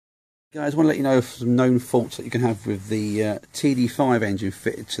Guys, I want to let you know of some known faults that you can have with the Td5 engine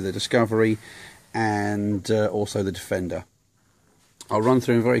fitted to the Discovery and also the Defender. I'll run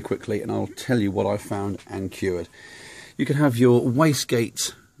through them very quickly and I'll tell you what I've found and cured. You can have your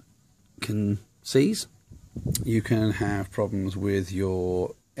wastegate can seize. You can have problems with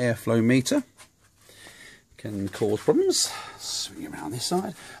your airflow meter. Can cause problems. Swing around this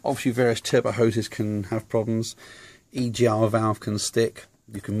side. Obviously various turbo hoses can have problems. EGR valve can stick.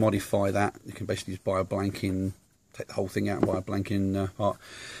 You can modify that. You can basically just buy a blanking, take the whole thing out and buy a blanking part.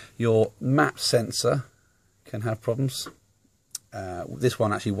 Your map sensor can have problems. This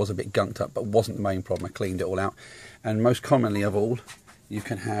one actually was a bit gunked up, but wasn't the main problem. I cleaned it all out. And most commonly of all, you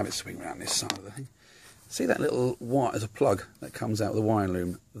can have it swing around this side of the thing. See that little wire as a plug that comes out of the wiring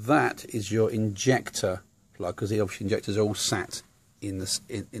loom? That is your injector plug, because the obviously injectors are all sat in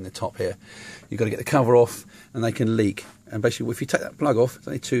the top here. You've got to get the cover off and they can leak. And basically if you take that plug off, it's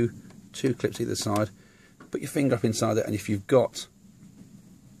only two clips either side, put your finger up inside it, and if you've got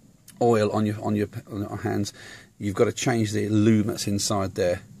oil on your hands, you've got to change the lube that's inside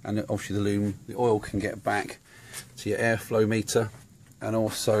there. And obviously the oil can get back to your airflow meter, and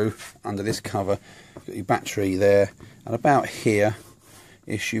also under this cover you've got your battery there, and about here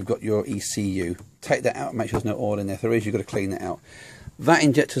ish you've got your ECU. Take that out, make sure there's no oil in there. If there is, you've got to clean that out. That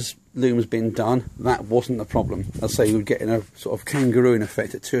injector's loom has been done. That wasn't the problem. I'll say you would get in a sort of kangaroo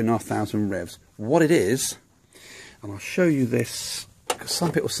effect at 2,500 revs. What it is, and I'll show you this, because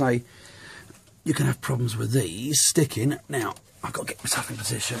some people say you can have problems with these sticking. Now, I've got to get myself in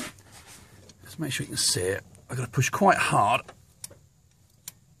position. Let's make sure you can see it. I've got to push quite hard,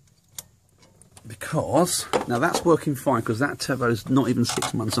 because now that's working fine, because that turbo's not even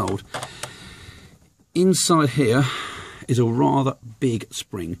 6 months old. Inside here is a rather big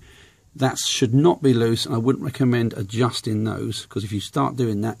spring. That should not be loose, and I wouldn't recommend adjusting those, because if you start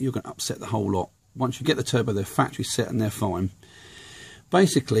doing that, you're going to upset the whole lot. Once you get the turbo, they're factory set and they're fine.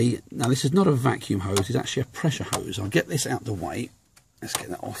 Basically, now this is not a vacuum hose, it's actually a pressure hose. I'll get this out the way. Let's get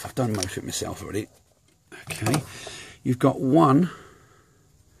that off. I've done most of it myself already. Okay, you've got one,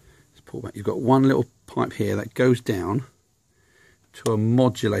 let's pull back, you've got one little pipe here that goes down to a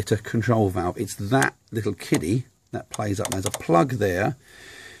modulator control valve. It's that little kiddie that plays up. There's a plug there.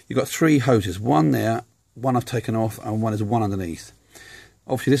 You've got three hoses, one there, one I've taken off, and there's one underneath.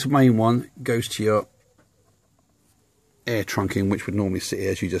 Obviously this main one goes to your air trunking, which would normally sit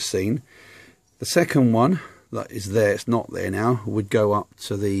here as you just seen. The second one that is there, it's not there now, would go up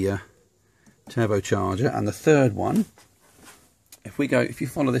to the turbocharger. And the third one, if you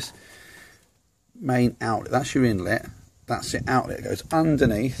follow this main outlet, that's your inlet, that's your outlet. It goes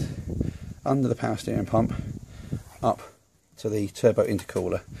underneath, under the power steering pump, up to the turbo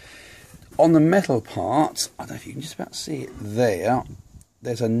intercooler. On the metal part, I don't know if you can just about see it there,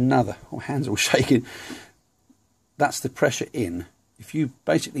 there's another, oh, hands all shaking, that's the pressure in. If you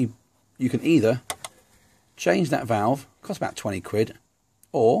basically, you can either change that valve, costs about 20 quid,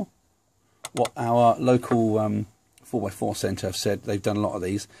 or what our local 4x4 centre have said, they've done a lot of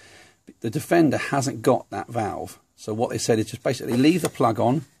these, the Defender hasn't got that valve. So what they said is just basically leave the plug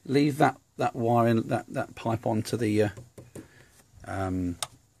on, leave that wire in, that pipe onto the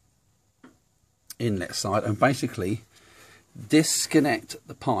inlet side, and basically disconnect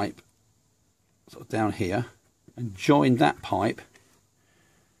the pipe sort of down here and join that pipe.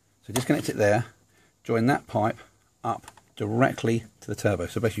 So disconnect it there, join that pipe up directly to the turbo.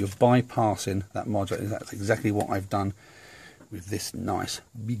 So basically you're bypassing that modulator. That's exactly what I've done with this nice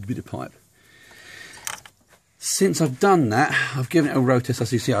big bit of pipe. Since I've done that, I've given it a road test.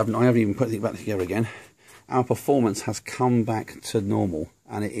 As you see, I haven't even put it back together again. Our performance has come back to normal,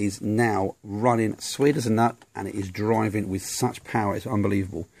 and it is now running sweet as a nut, and it is driving with such power. It's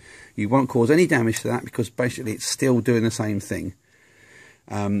unbelievable. You won't cause any damage to that, because basically it's still doing the same thing.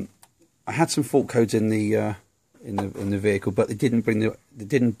 I had some fault codes in the vehicle, but they didn't bring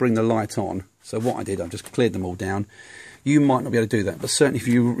the light on. So what I did, I've just cleared them all down. You might not be able to do that, but certainly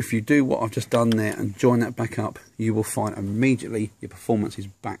if you do what I've just done there and join that back up, you will find immediately your performance is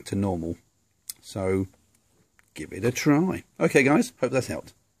back to normal. So give it a try. Okay guys, hope that's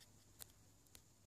helped.